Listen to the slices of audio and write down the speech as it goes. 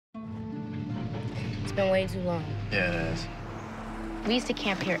It's been way too long. Yeah, it is. We used to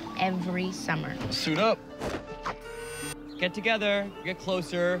camp here every summer. Suit up. Get together, get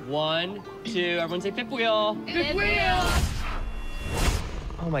closer. 1, 2, everyone say fifth wheel. Fifth wheel!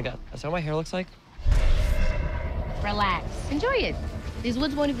 Oh my God, that's how my hair looks like? Relax. Enjoy it. These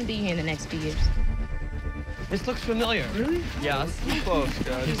woods won't even be here in the next few years. This looks familiar. Really? Yes. Too close,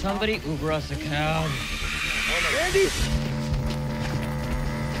 guys. Can somebody Uber us a cab? Randy!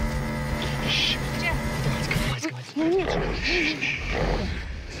 Shh. Let's go.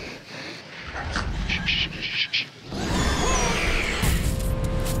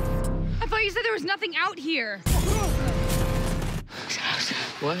 I thought you said there was nothing out here.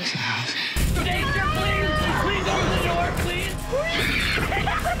 What is the house? Danger, please! Please open the door, please!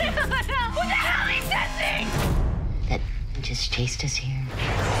 What the hell is that thing? That just chased us here.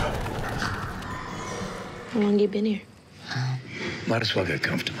 How long you been here? Might as well get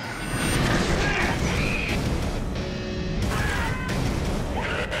comfortable.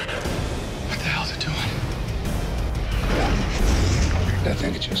 What the hell's it doing? I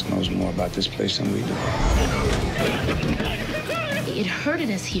think it just knows more about this place than we do. It herded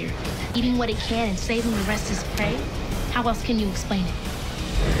us here, eating what it can and saving the rest as prey. How else can you explain it?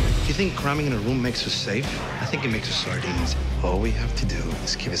 You think cramming in a room makes us safe? I think it makes us sardines. All we have to do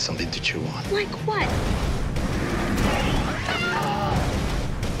is give it something to chew on. Like what?